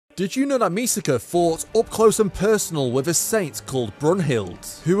Did you know that Misaka fought up close and personal with a saint called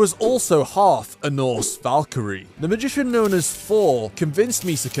Brunhild, who was also half a Norse Valkyrie? The magician known as Thor convinced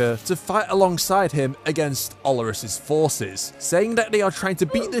Misaka to fight alongside him against Olaris's forces, saying that they are trying to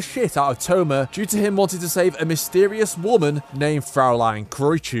beat the shit out of Toma due to him wanting to save a mysterious woman named Fraulein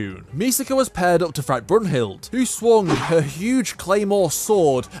Kreutschun. Misaka was paired up to fight Brunhild, who swung her huge claymore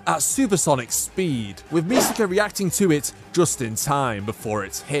sword at supersonic speed, with Misaka reacting to it just in time before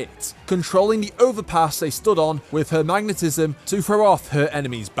it hit, controlling the overpass they stood on with her magnetism to throw off her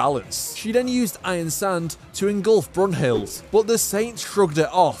enemy's balance. She then used iron sand to engulf Brunhild, but the saint shrugged it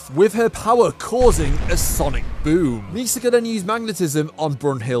off, with her power causing a sonic boom. Misaka then used magnetism on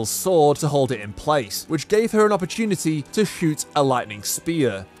Brunhild's sword to hold it in place, which gave her an opportunity to shoot a lightning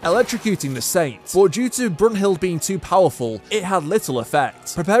spear, electrocuting the saint, but due to Brunhild being too powerful, it had little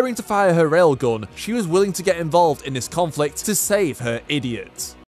effect. Preparing to fire her railgun, she was willing to get involved in this conflict to save her idiot.